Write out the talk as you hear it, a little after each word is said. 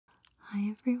Hi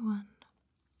everyone,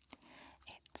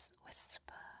 it's WhisperAudios.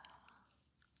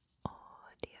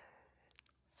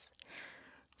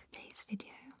 Today's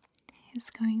video is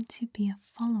going to be a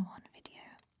follow-on video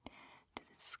to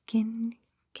the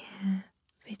skincare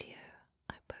video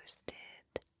I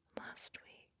posted last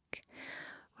week,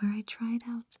 where I tried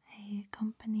out a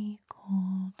company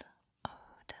called Odylique's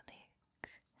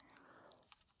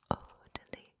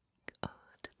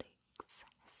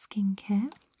skincare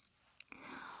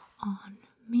on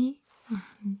me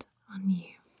and on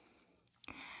you.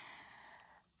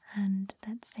 And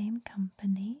that same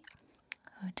company,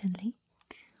 Odylique,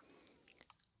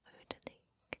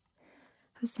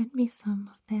 have sent me some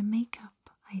of their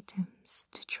makeup items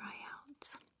to try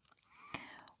out,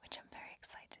 which I'm very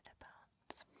excited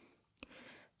about.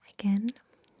 Again,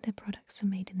 their products are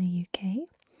made in the UK,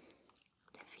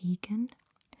 they're vegan,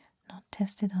 not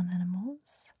tested on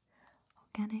animals,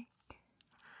 organic,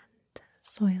 and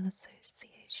Soil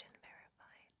Association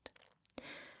verified.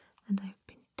 And I've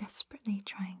been desperately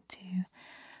trying to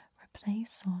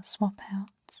replace or swap out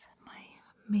my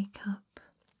makeup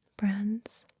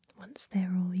brands once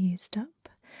they're all used up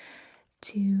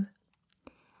to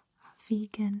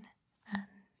vegan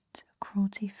and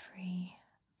cruelty-free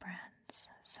brands.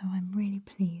 So I'm really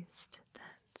pleased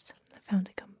that I found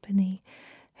a company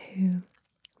who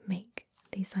make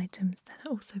these items that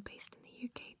are also based in the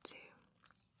UK too.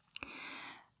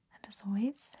 And as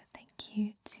always, thank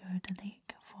you to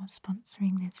Odylique for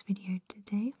sponsoring this video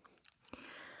today.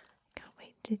 Can't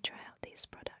wait to try out these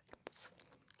products.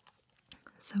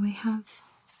 So I have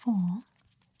 4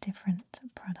 different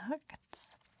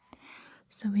products.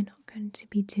 So we're not going to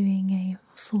be doing a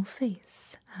full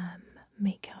face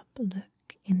makeup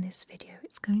look in this video.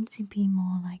 It's going to be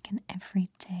more like an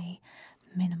everyday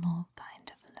minimal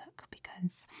kind of look,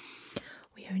 because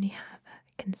we only have a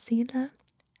concealer,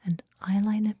 an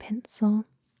eyeliner pencil,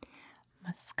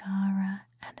 mascara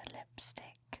and a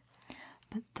lipstick.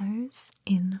 But those,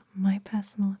 in my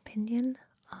personal opinion,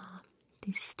 are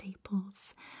the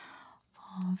staples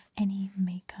of any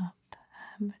makeup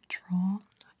drawer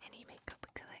or any makeup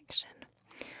collection.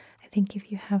 I think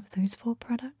if you have those 4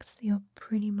 products, you're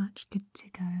pretty much good to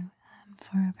go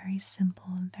for a very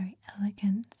simple and very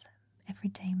elegant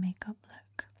everyday makeup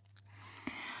look.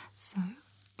 So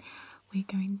we're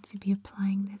going to be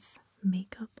applying this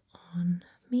makeup on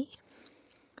me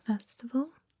first of all,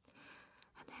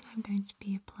 and then I'm going to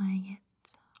be applying it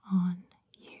on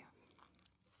you.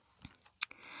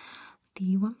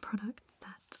 The one product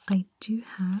that I do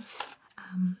have,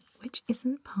 which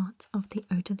isn't part of the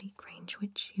Odylique range,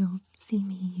 which you'll see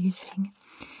me using,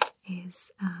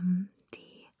 is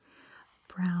the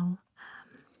brow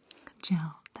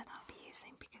gel that I'll be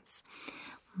using, because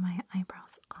my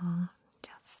eyebrows are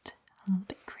just a little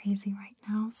bit crazy right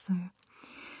now, so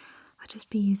I'll just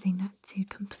be using that to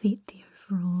complete the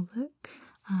overall look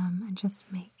and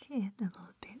just make it a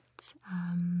little bit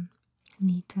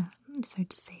neater, so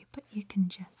to say. But you can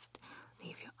just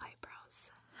leave your eyebrows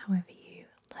however you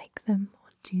like them, or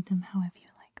do them however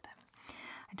you like them.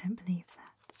 I don't believe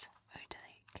that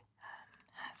Odylique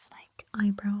have like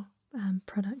eyebrow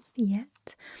products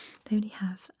yet. They only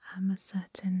have a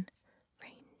certain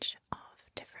range of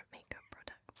different makeup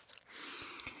products.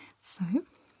 So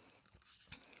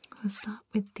we'll start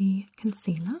with the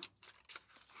concealer.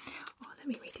 Oh, let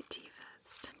me read it to you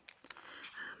first.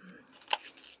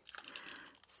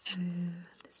 So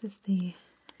this is the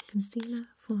concealer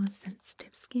for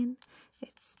sensitive skin.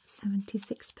 It's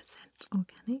 76%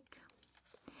 organic.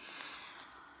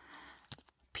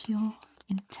 Pure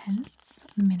Intense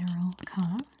Mineral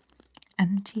Colour,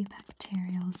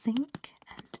 antibacterial zinc,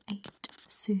 and 8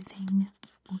 soothing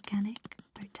organic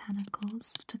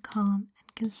botanicals to calm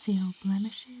and conceal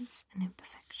blemishes and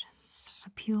imperfections. A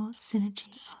pure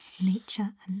synergy of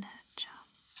nature and nurture.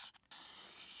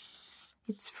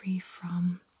 It's free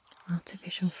from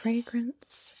artificial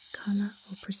fragrance, colour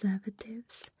or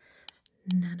preservatives,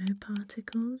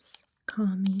 nanoparticles,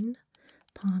 carmine,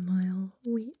 palm oil,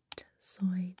 wheat,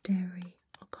 soy, dairy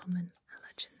or common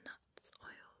allergen nuts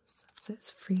oils. So it's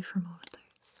free from all of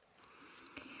those.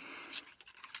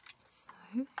 So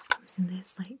it comes in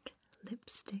this like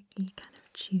lipsticky kind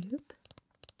of tube.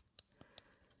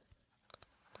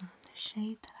 And the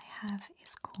shade that I have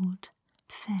is called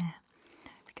Fair,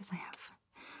 because I have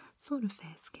sort of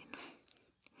fair skin.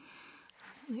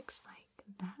 And it looks like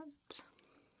that.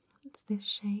 It's this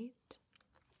shade.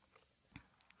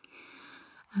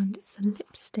 And it's a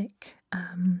lipstick.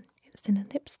 It's in a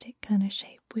lipstick kind of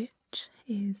shape, which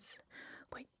is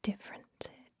quite different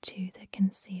to the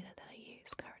concealer that I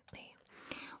use currently,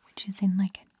 which is in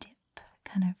like a dip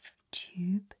kind of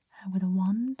tube with a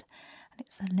wand, and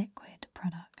it's a liquid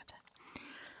product.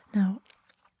 Now,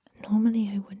 normally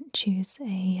I wouldn't choose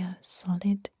a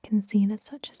solid concealer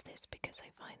such as this because I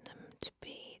find them to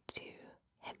be too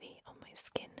heavy on my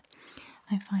skin.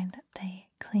 I find that they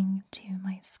cling to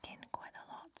my skin quite a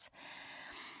lot.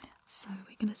 So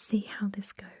we're going to see how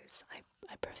this goes.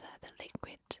 I prefer the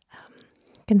liquid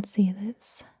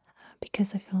concealers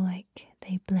because I feel like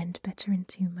they blend better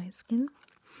into my skin.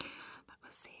 But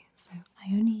we'll see. So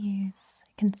I only use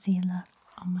concealer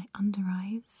on my under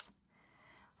eyes,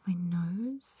 my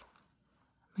nose,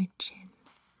 my chin,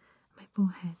 my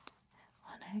forehead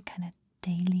on a kind of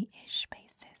daily-ish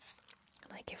basis,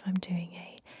 like if I'm doing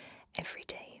a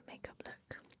everyday makeup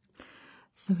look.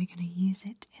 So we're going to use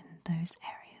it in those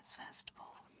areas first of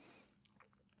all.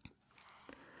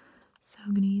 So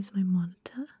I'm going to use my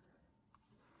monitor.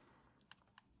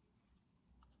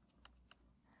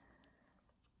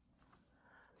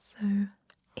 So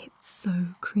it's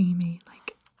so creamy,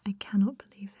 like I cannot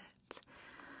believe it.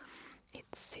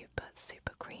 It's super,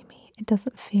 super creamy. It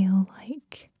doesn't feel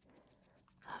like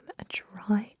a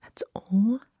dry at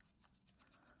all.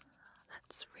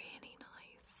 That's really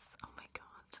nice. Oh my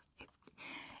god.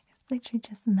 It's literally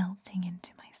just melting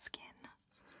into my skin.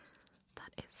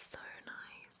 That is so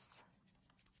nice.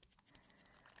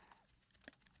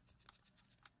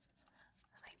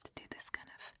 I like to do this kind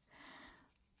of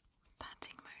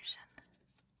patting motion.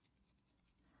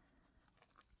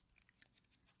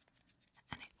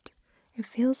 And it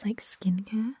feels like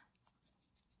skincare.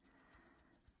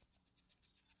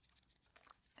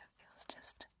 It feels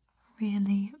just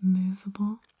really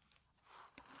movable.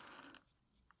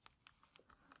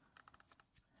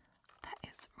 That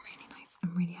is really nice.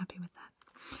 I'm really happy with that.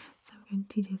 So I'm going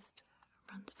to just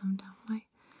run some down my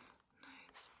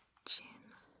nose, chin,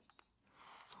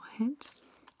 forehead.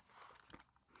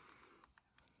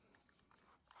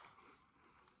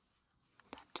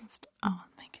 That just, oh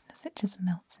my goodness, it just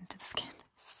melts into the skin.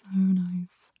 It's so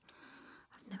nice.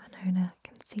 I've never known a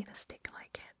concealer stick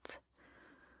like it.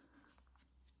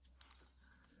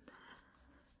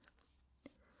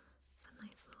 There's a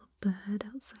nice little bird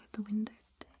outside the window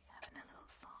today having a little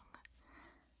song.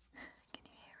 Can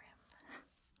you hear him?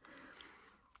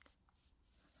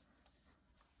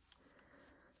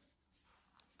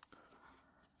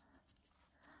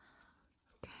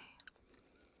 Okay.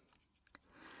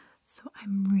 So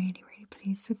I'm really, really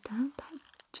pleased with that.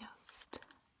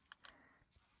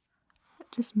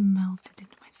 That just melted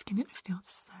into my skin. It feels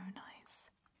so nice.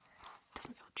 It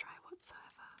doesn't feel dry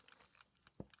whatsoever.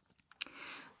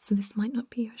 So this might not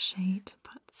be your shade,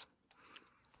 but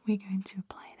we're going to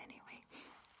apply it anyway.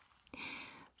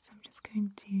 So I'm just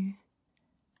going to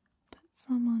put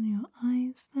some on your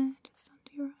eyes there, just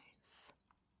under your eyes.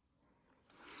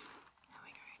 And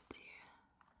we're going to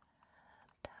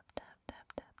tap, tap, tap,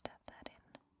 tap, tap that in.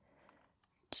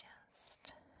 Just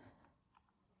tap,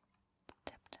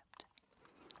 tap, tap.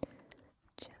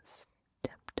 Just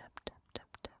tap, tap, tap,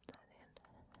 tap, tap that in.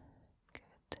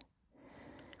 Good.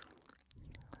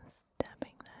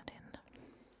 Tapping that in.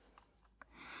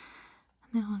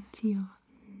 Now onto your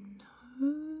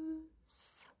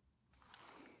nose.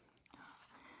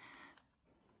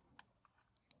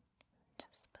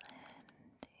 Just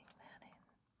blending that in.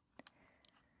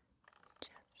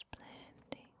 Just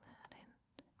blending that in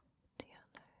to your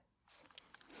nose.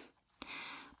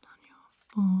 On your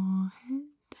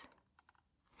forehead.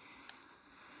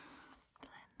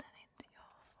 Blend that into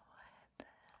your forehead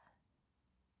there.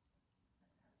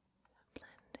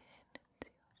 Blend it into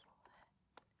your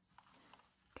forehead.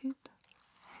 Good.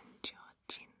 And your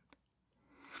chin.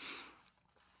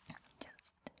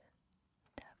 Just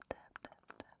tap, tap, tap,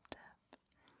 tap, tap.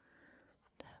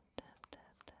 Tap, tap,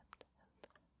 tap, tap,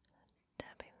 tap.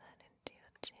 Tapping that into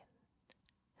your chin.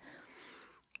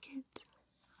 Good.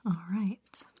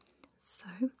 Alright. So,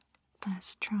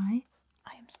 first try.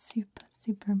 I am super,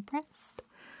 super impressed.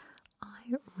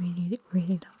 I really,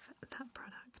 really love that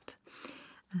product.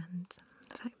 And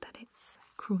the fact that it's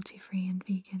cruelty-free and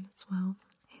vegan as well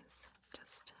is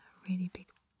just a really big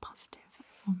positive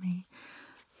for me.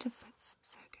 Just looks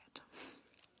so good.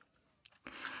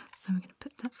 So we're going to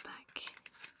put that back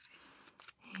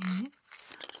in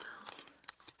its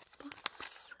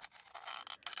box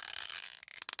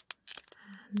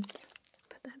and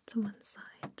put that to one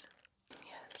side.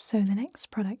 Yeah, so the next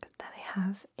product that I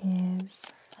have is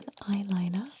an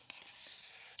eyeliner.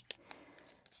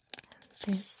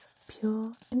 And this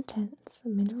pure, intense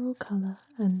mineral colour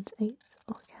and 8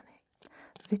 organic,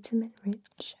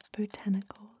 vitamin-rich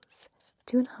botanicals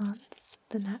to enhance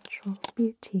the natural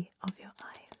beauty of your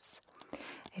eyes.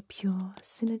 A pure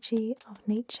synergy of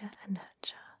nature and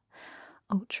nurture,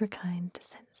 ultra kind to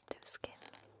sensitive skin.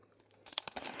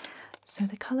 So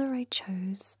the colour I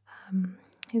chose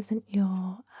isn't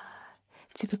your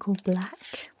typical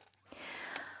black.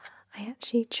 I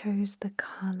actually chose the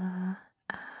colour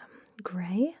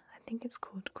grey. I think it's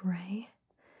called grey.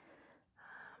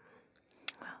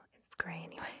 Well, it's grey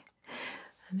anyway.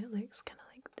 And it looks kind of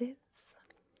like this.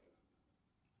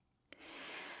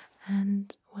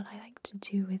 And what I like to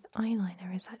do with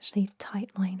eyeliner is actually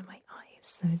tightline my eyes,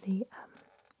 so the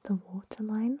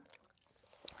waterline.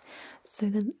 So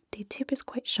the tip is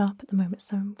quite sharp at the moment,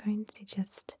 so I'm going to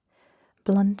just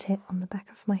blunt it on the back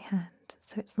of my hand,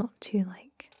 so it's not too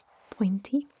like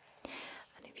pointy.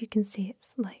 And if you can see,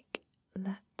 it's like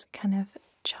that kind of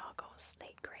charcoal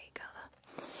slate grey colour.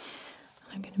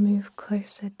 And I'm going to move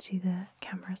closer to the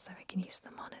camera so I can use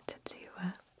the monitor to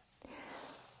look.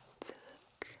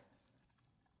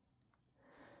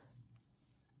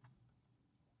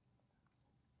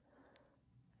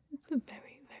 It's a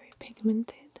very, very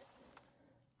pigmented.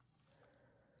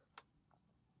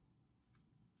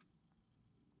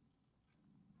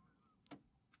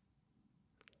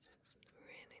 It's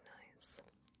really nice.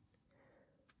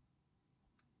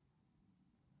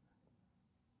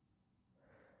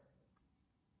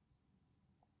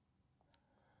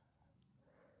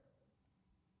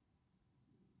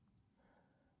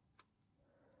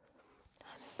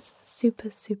 And it's super,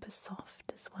 super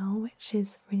soft as well, which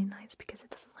is really nice because it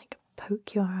doesn't like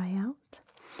poke your eye out.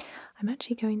 I'm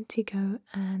actually going to go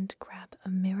and grab a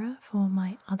mirror for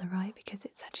my other eye because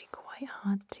it's actually quite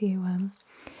hard to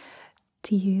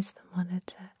use the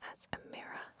monitor as a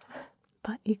mirror.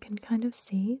 But you can kind of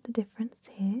see the difference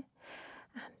here,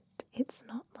 and it's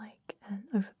not like an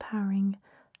overpowering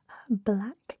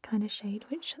black kind of shade,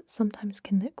 which sometimes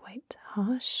can look quite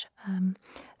harsh,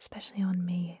 especially on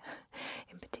me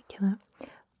in particular.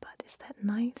 But it's that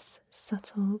nice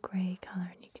subtle grey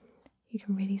colour, and you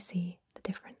can really see the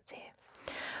difference here.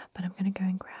 But I'm going to go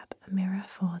and grab a mirror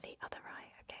for the other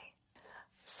eye. Okay,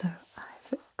 so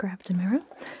I've grabbed a mirror.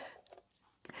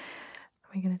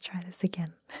 We're going to try this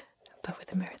again, but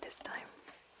with a mirror this time.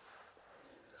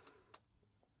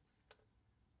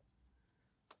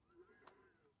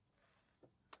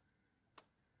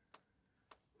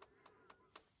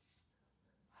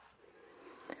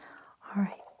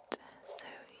 Alright, so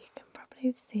you can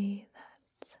probably see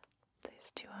that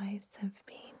those two eyes have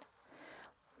been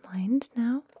lined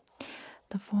now.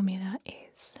 The formula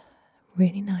is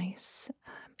really nice,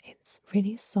 it's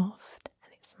really soft,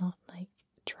 and it's not like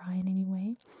dry in any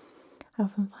way. I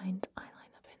often find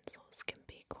eyeliner pencils can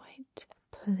be quite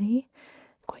pulley,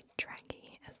 quite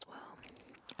draggy as well,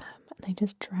 and they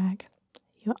just drag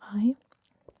your eye,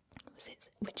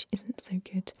 which isn't so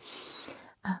good.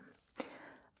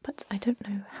 But I don't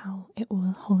know how it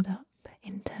will hold up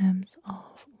in terms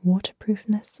of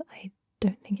waterproofness. I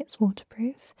don't think it's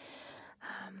waterproof.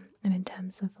 And in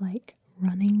terms of like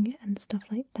running and stuff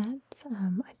like that,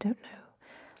 I don't know.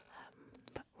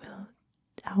 But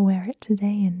I'll wear it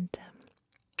today, and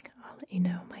I'll let you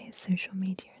know on my social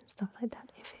media and stuff like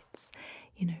that if it's,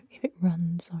 if it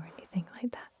runs or anything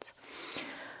like that.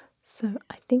 So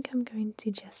I think I'm going to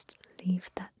just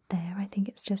leave that there. I think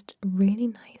it's just really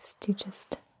nice to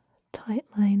just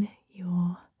tightline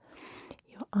your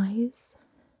eyes,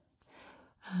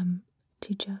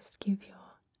 to just give your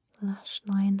lash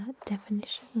line that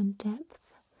definition and depth.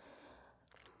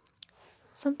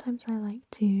 Sometimes I like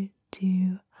to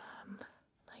do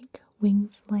like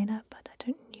wings liner, but I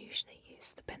don't usually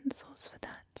use the pencils for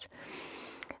that.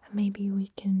 And maybe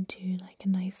we can do like a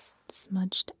nice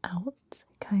smudged out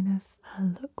kind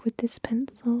of look with this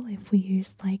pencil if we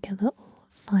use like a little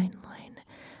fine line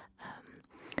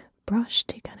brush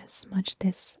to kind of smudge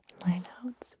this line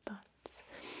out, but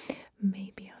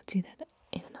maybe I'll do that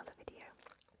in another video.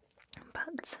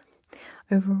 But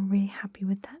overall, really happy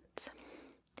with that.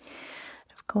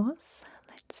 And of course,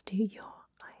 let's do your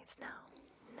eyes now.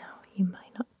 Now, you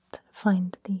might not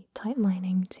find the tight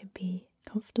lining to be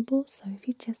comfortable, so if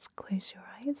you just close your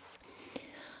eyes,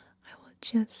 I will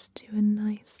just do a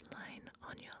nice line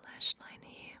on your lash line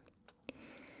here.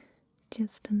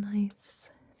 Just a nice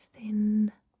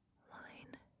thin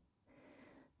line,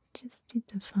 just to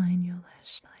define your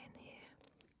lash line here.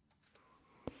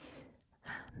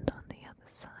 And on the other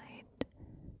side,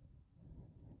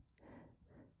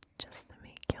 just to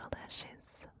make your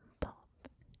lashes pop.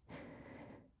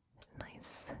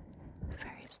 Nice,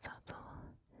 very subtle,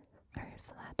 very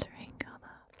flattering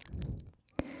colour.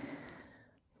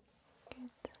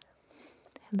 Good.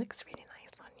 It looks really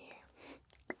nice on you.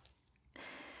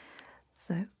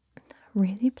 So,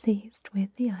 really pleased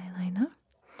with the eyeliner.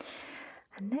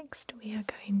 And next we are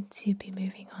going to be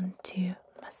moving on to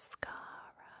mascara.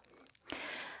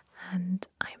 And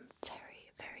I'm very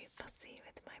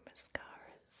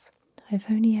I've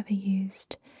only ever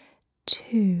used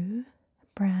two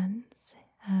brands.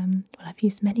 Well, I've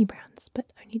used many brands, but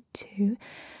only two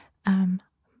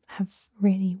have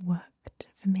really worked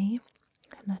for me,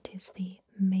 and that is the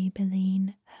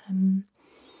Maybelline.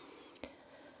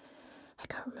 I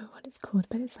can't remember what it's called,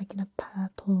 but it's like in a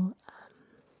purple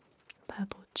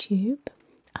tube.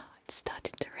 Oh, it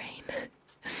started to rain.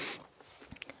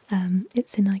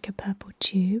 It's in like a purple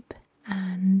tube,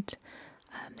 and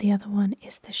the other one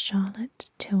is the Charlotte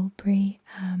Tilbury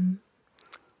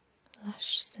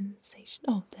Lash Sensation.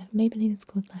 Oh, the Maybelline is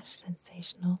called Lash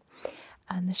Sensational,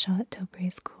 and the Charlotte Tilbury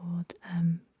is called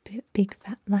Big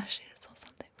Fat Lashes or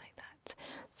something like that.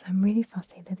 So I'm really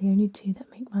fussy. They're the only two that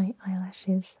make my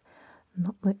eyelashes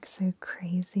not look so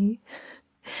crazy.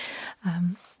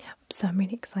 So I'm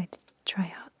really excited to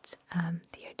try out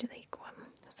the Odylique one.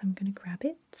 So I'm going to grab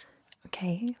it.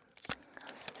 Okay,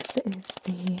 so this is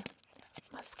the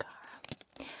mascara,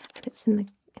 and it's in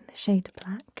the shade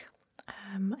black.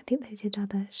 I think they did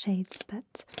other shades,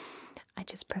 but I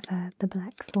just prefer the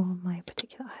black for my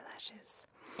particular eyelashes.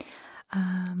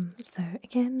 So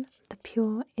again, the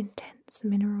Pure Intense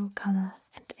Mineral Colour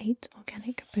and 8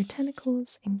 organic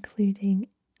botanicals, including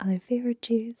aloe vera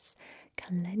juice,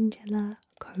 calendula,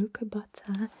 cocoa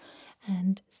butter,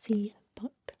 and sea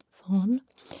buckthorn,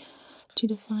 to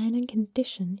define and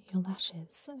condition your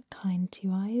lashes, kind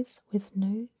to eyes, with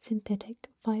no synthetic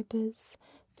fibres,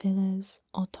 fillers,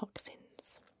 or toxins.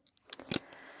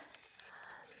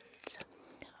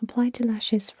 And apply to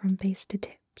lashes from base to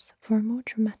tips. For a more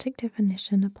dramatic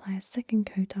definition, apply a second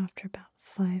coat after about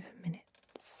 5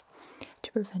 minutes.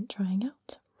 To prevent drying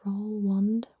out, roll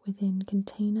wand within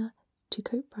container to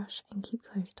coat brush and keep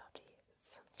closed after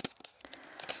use.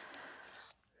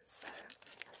 So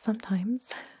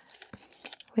sometimes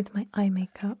with my eye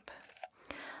makeup,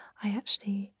 I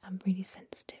actually am really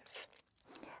sensitive,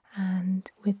 and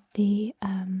with the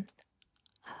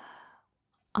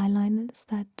eyeliners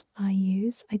that I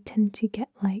use, I tend to get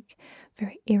like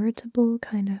very irritable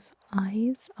kind of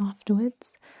eyes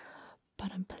afterwards.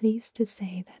 But I'm pleased to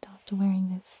say that after wearing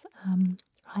this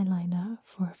eyeliner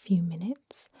for a few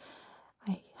minutes,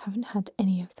 I haven't had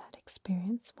any of that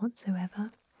experience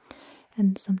whatsoever.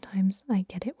 And sometimes I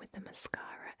get it with the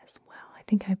mascara as well. I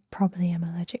think I probably am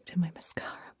allergic to my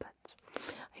mascara, but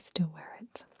I still wear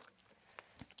it.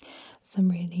 So I'm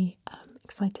really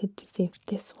excited to see if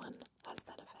this one has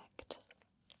that effect.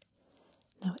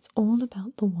 Now it's all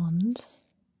about the wand,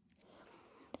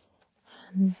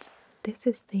 and this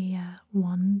is the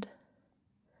wand,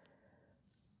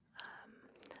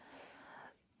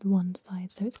 the wand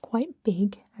size, so it's quite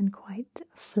big and quite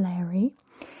flary.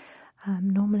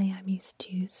 Normally I'm used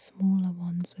to smaller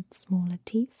ones with smaller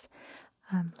teeth,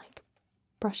 like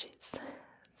brushes,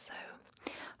 so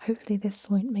hopefully this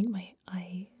won't make my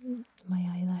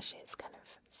eyelashes kind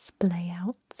of splay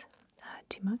out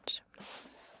too much.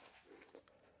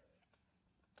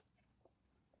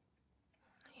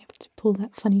 You have to pull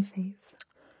that funny face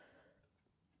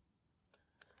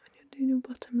when you're doing your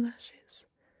bottom lashes.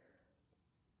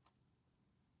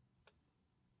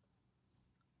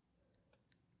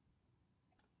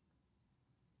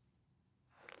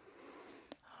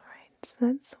 Alright, so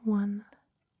that's one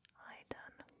eye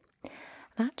done.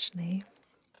 And actually,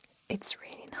 it's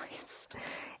really nice.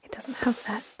 It doesn't have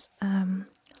that,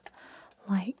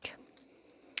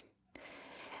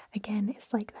 again,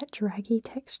 it's like that draggy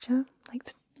texture,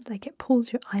 like it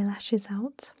pulls your eyelashes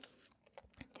out.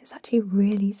 It's actually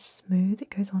really smooth. It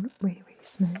goes on really, really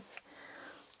smooth.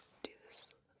 Do this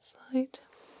side.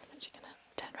 I'm actually going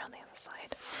to turn around the other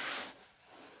side.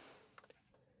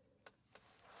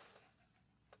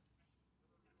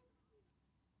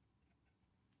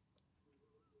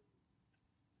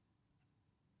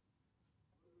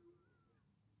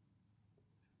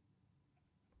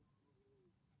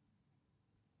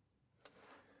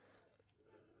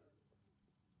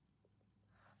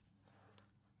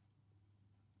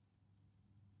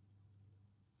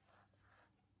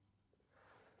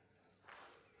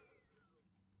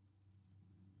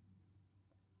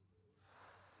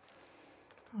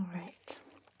 Alright,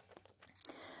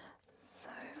 so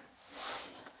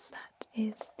that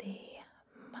is the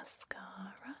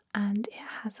mascara, and it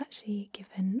has actually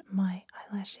given my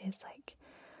eyelashes like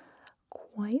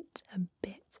quite a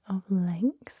bit of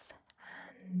length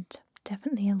and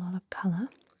definitely a lot of colour.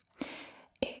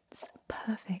 It's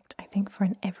perfect, I think, for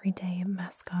an everyday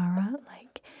mascara.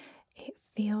 Like, it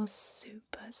feels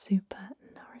super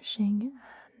nourishing,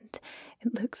 and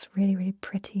it looks really, really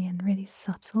pretty and really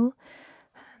subtle.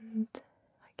 And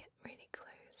I get really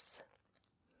close,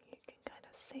 you can kind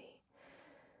of see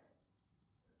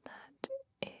that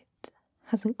it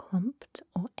hasn't clumped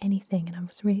or anything, and I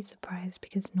was really surprised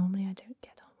because normally I don't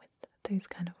get on with those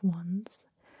kind of ones.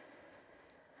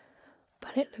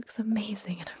 But it looks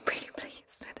amazing and I'm really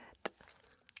pleased with it.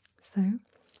 So,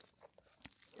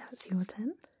 that's your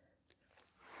turn.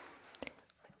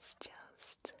 Let's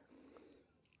just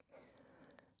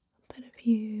put a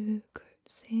few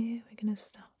groups here. We're going to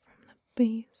start from the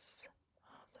base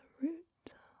of the root,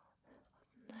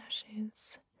 of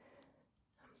lashes,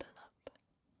 and pull up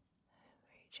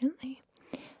very gently.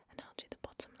 And I'll do the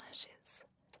bottom lashes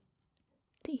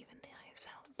to even the eyes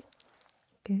out.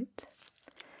 Good.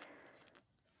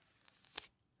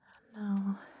 And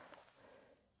now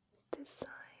this side.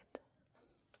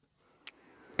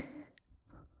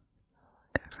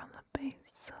 Go from the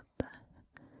base of the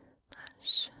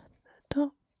lash to the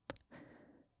top,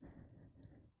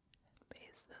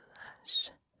 base the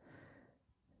lash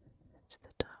to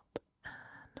the top,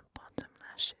 and the bottom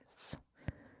lashes.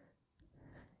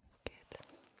 Good.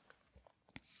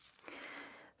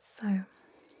 So,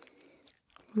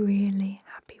 really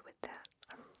happy with that.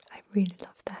 I really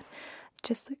love that. It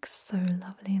just looks so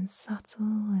lovely and subtle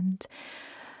and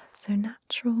so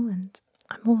natural, and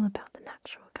I'm all about the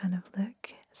natural kind of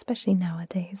look, especially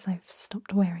nowadays. I've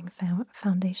stopped wearing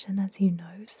foundation, as you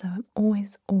know, so I'm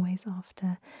always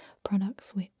after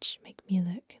products which make me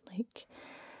look like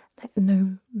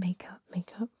no makeup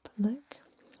look.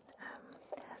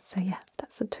 So yeah,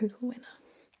 that's a total winner.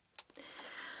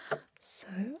 So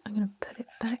I'm going to put it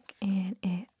back in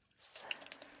its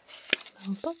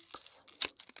little box.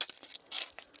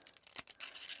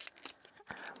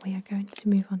 We are going to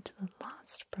move on to the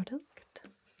last product,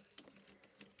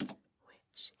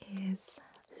 which is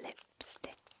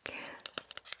lipstick.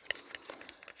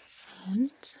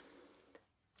 And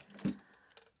I've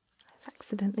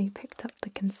accidentally picked up the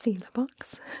concealer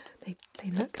box. They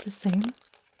look the same.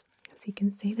 As you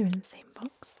can see, they're in the same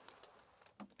box.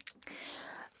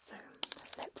 So,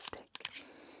 lipstick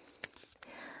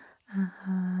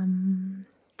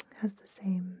has the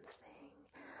same thing.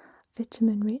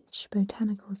 Vitamin-rich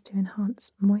botanicals to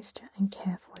enhance moisture and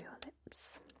care for your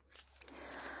lips.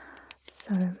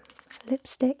 So,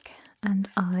 lipstick and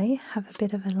I have a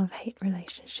bit of a love-hate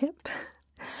relationship.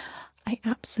 I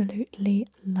absolutely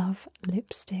love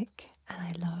lipstick, and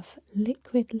I love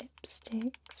liquid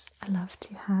lipsticks. I love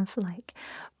to have like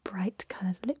bright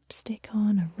coloured lipstick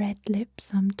on, a red lip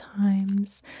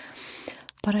sometimes.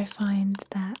 But I find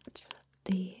that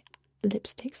the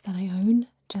lipsticks that I own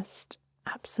just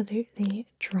absolutely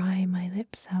dry my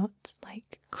lips out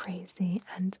like crazy,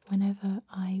 and whenever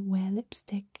I wear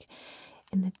lipstick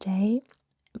in the day,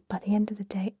 by the end of the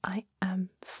day I am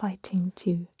fighting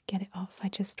to get it off. I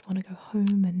just want to go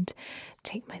home and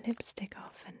take my lipstick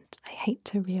off, and I hate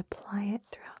to reapply it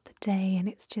throughout the day, and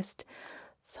it's just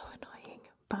so annoying,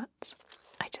 but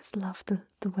I just love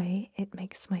the way it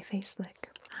makes my face look.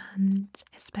 And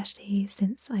especially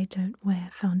since I don't wear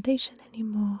foundation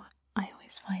anymore, I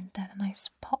always find that a nice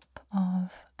pop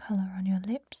of colour on your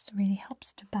lips really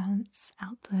helps to balance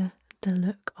out the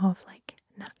look of like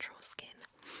natural skin.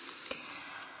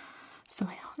 So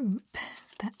I hope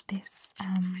that this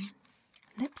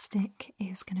lipstick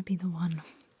is going to be the one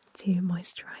to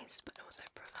moisturise but also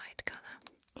provide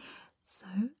colour. So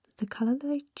the colour that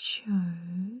I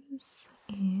chose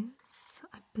is,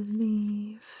 I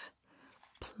believe,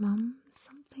 plum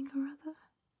something or other.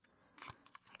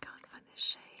 I can't find the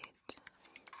shade.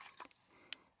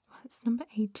 Well, it's number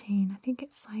 18. I think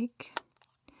it's like,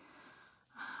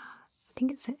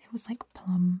 it was like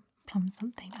plum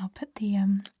something. I'll put the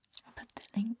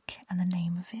link and the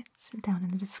name of it down in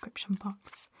the description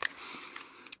box.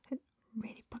 It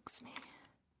really bugs me.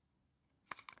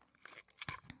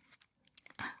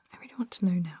 I really want to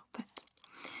know now, but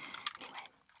anyway,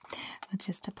 I'll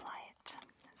just apply it.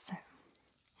 So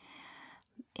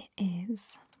it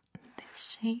is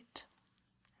this shade.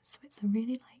 So it's a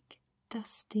really like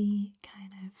dusty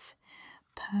kind of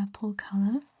purple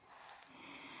colour,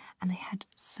 and they had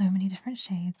so many different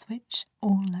shades which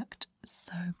all looked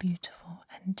so beautiful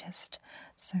and just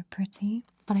so pretty,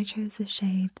 but I chose a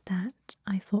shade that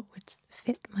I thought would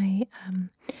fit my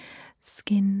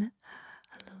skin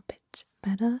a little bit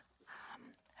better,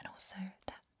 and also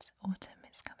that autumn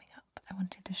is coming up. I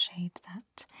wanted a shade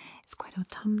that is quite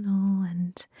autumnal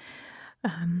and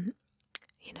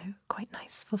you know, quite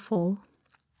nice for fall.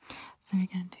 So we're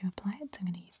going to apply it. So I'm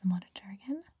going to use the monitor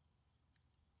again.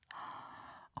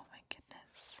 Oh my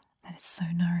goodness, that is so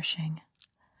nourishing.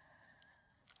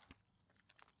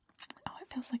 Oh,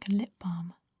 it feels like a lip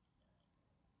balm.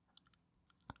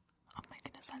 Oh my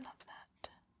goodness, I love that.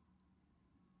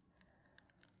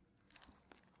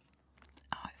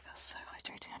 Oh, it feels so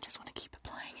hydrating. I just want to keep applying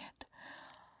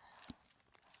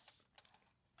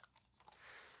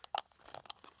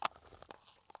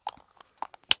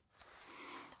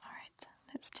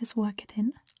just work it in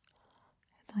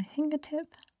with my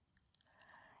fingertip.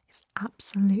 It's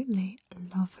absolutely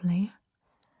lovely.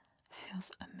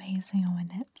 Feels amazing on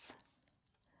my lips.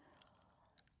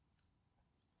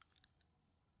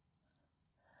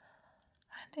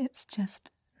 And it's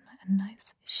just a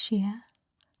nice sheer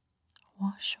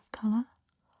wash of colour.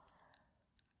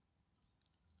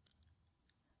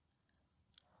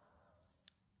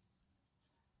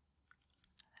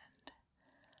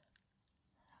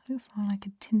 And it looks more like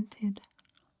a tinted,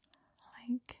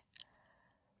 like,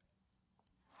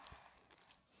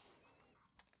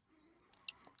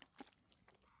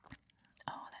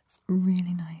 oh, that's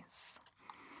really nice.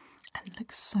 And it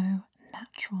looks so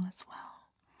natural as well.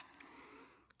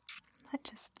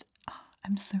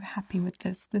 I'm so happy with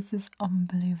this. This is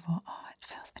unbelievable. Oh, it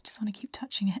feels, I just want to keep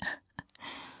touching it.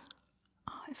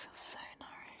 Oh, it feels so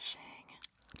nourishing.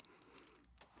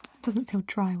 It doesn't feel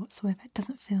dry whatsoever. It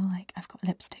doesn't feel like I've got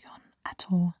lipstick on at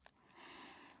all.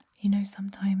 You know,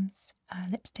 sometimes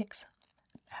lipsticks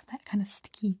have that kind of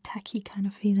sticky, tacky kind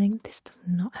of feeling. This does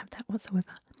not have that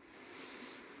whatsoever.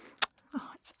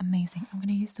 Oh, it's amazing. I'm going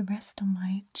to use the rest on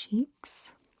my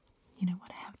cheeks. You know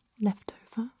what I have left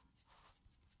over.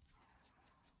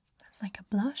 It's like a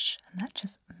blush, and that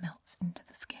just melts into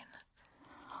the skin.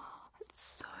 Oh, it's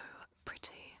so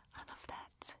pretty. I love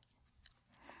that.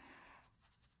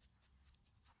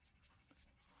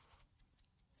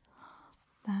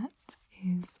 That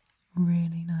is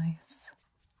really nice.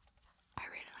 I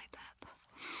really like that.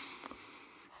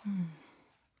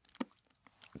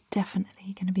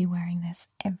 Definitely going to be wearing this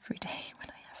every day when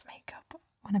I have makeup,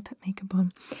 when I put makeup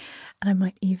on. And I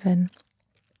might even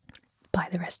buy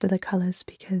the rest of the colours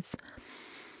because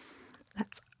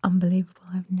that's unbelievable.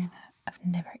 I've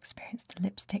never experienced a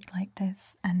lipstick like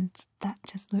this, and that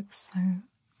just looks so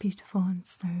beautiful and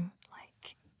so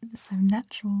like so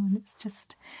natural, and it's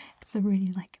a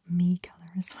really like me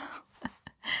colour as well.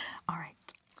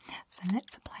 Alright, so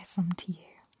let's apply some to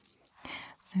you.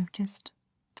 So just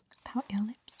pout your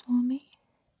lips for me,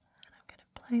 and I'm going to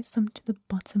apply some to the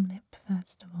bottom lip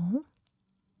first of all.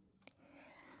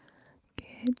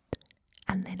 Good.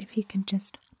 And then if you can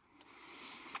just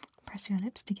press your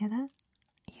lips together,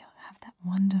 you'll have that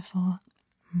wonderful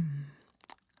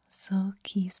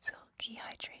silky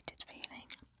hydrated feeling.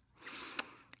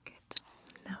 Good.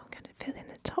 Now I'm going to fill in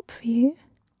the top for you.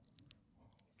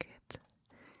 Good.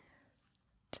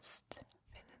 Just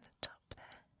fill in the top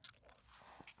there.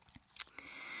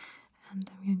 And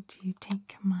I'm going to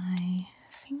take my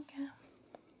finger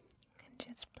and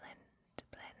just blend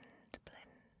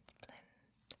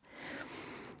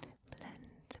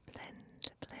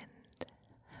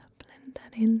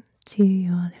that into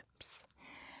your lips,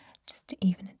 just to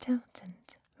even it out and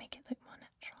make it look more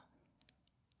natural.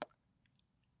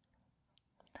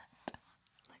 That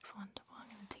looks wonderful. I'm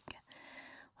going to take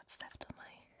what's left on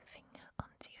my finger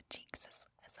onto your cheeks as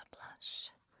a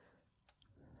blush.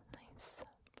 Nice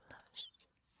blush.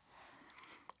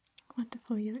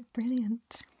 Wonderful, you look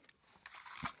brilliant.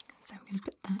 So I'm going to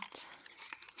put that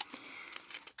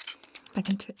back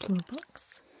into its little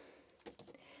box.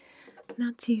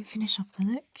 Now to finish off the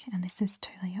look, and this is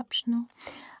totally optional.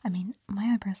 I mean, my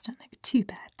eyebrows don't look too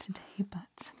bad today,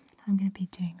 but I'm going to be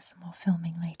doing some more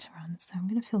filming later on, so I'm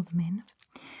going to fill them in.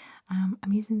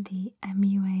 I'm using the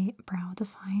MUA Brow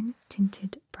Define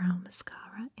Tinted Brow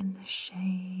Mascara in the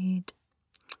shade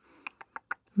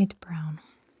Mid Brown.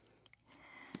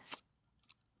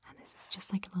 And this is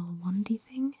just like a little wandy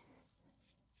thing.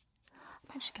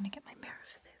 I'm actually going to get my mirror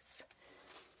for this.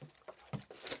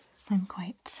 So I'm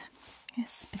quite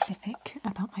specific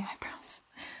about my eyebrows.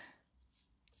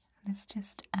 And this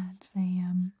just adds a,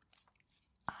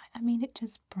 I mean, it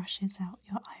just brushes out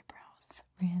your eyebrows,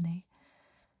 really.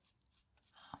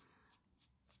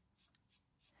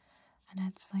 And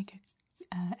adds like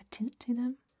a tint to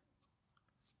them.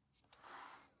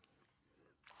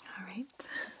 Alright.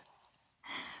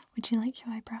 Would you like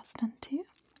your eyebrows done too?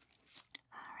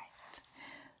 Alright.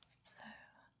 So,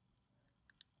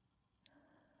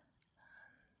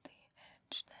 on the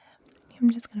edge there. I'm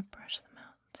just going to brush them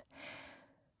out.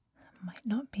 Might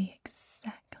not be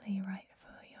exactly right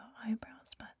for your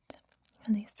eyebrows, but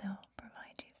at least they'll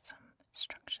provide you some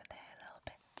structure there a little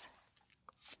bit.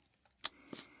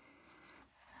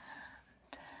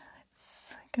 And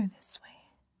let's go this way.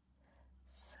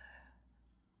 So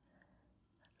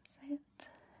that's it.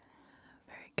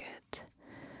 Very good.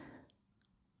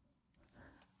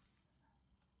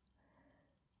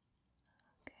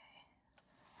 Okay,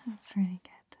 that's really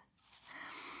good.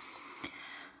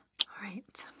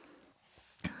 Alright,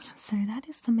 so that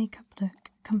is the makeup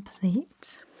look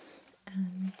complete,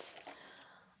 and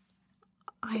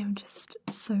I am just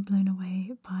so blown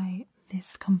away by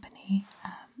this company.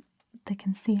 The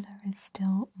concealer is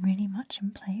still really much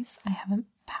in place. I haven't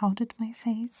powdered my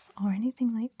face or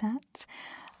anything like that.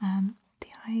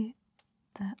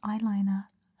 The eyeliner,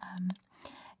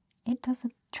 it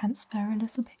doesn't transfer a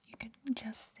little bit. You can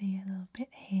just see a little bit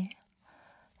here.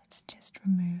 Let's just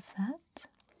remove that.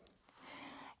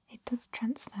 It does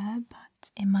transfer, but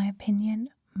in my opinion,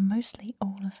 mostly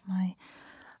all of my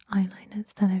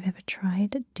eyeliners that I've ever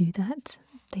tried do that.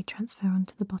 They transfer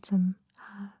onto the bottom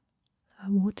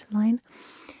waterline.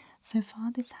 So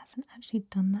far this hasn't actually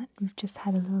done that. We've just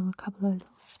had a couple of little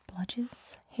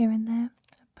splodges here and there,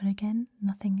 but again,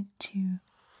 nothing too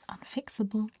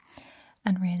unfixable,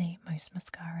 and really most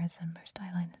mascaras and most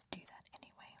eyeliners do that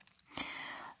anyway.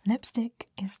 Lipstick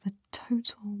is the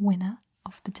total winner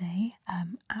of the day.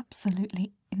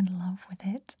 Absolutely in love with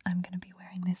it. I'm going to be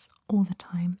wearing this all the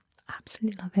time.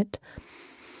 Absolutely love it.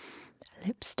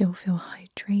 Lips still feel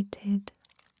hydrated.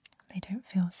 They don't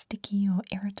feel sticky or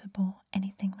irritable,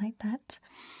 anything like that.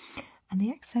 And the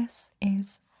excess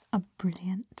is a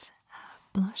brilliant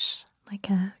blush, like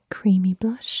a creamy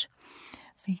blush.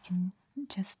 So you can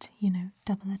just,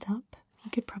 double it up.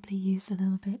 You could probably use a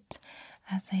little bit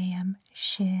as a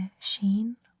sheer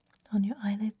sheen on your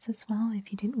eyelids as well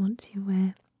if you didn't want to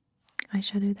wear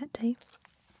eyeshadow that day.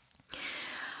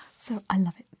 So I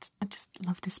love it. I just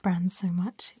love this brand so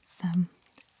much.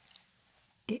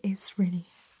 It is really,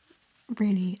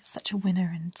 really such a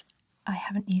winner, and I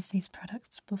haven't used these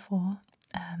products before.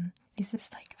 This is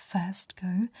like first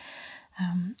go.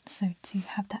 So to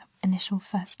have that initial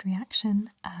first reaction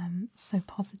so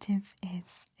positive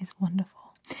is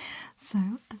wonderful. So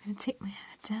I'm going to take my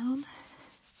hair down,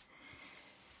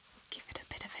 give it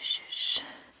a bit of a shush.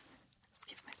 Let's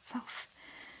give myself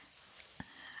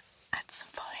add some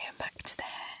volume back to the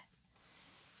hair.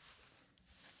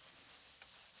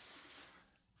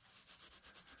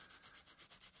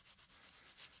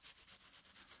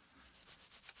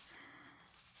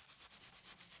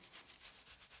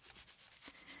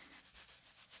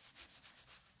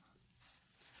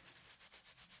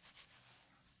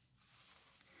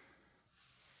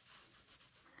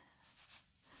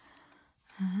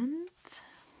 And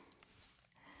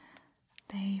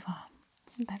there you are.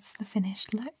 That's the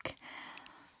finished look.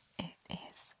 It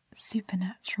is super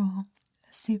natural,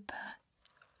 super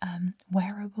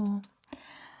wearable,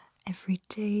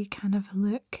 everyday kind of a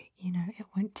look. It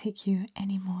won't take you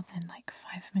any more than like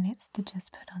 5 minutes to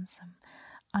just put on some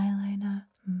eyeliner,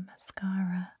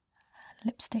 mascara,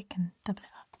 lipstick, and double it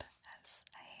up as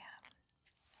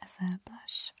a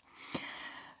blush.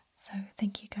 So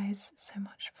thank you guys so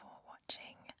much for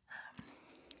watching.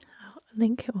 I'll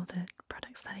link all the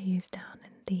products that I use down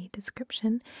in the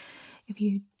description. If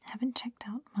you haven't checked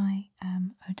out my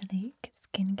Odylique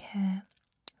skincare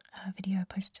video I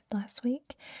posted last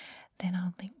week, then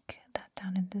I'll link that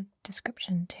down in the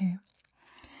description too.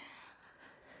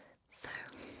 So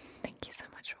thank you so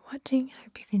much for watching. I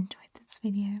hope you've enjoyed this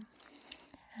video,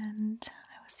 and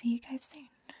I will see you guys soon.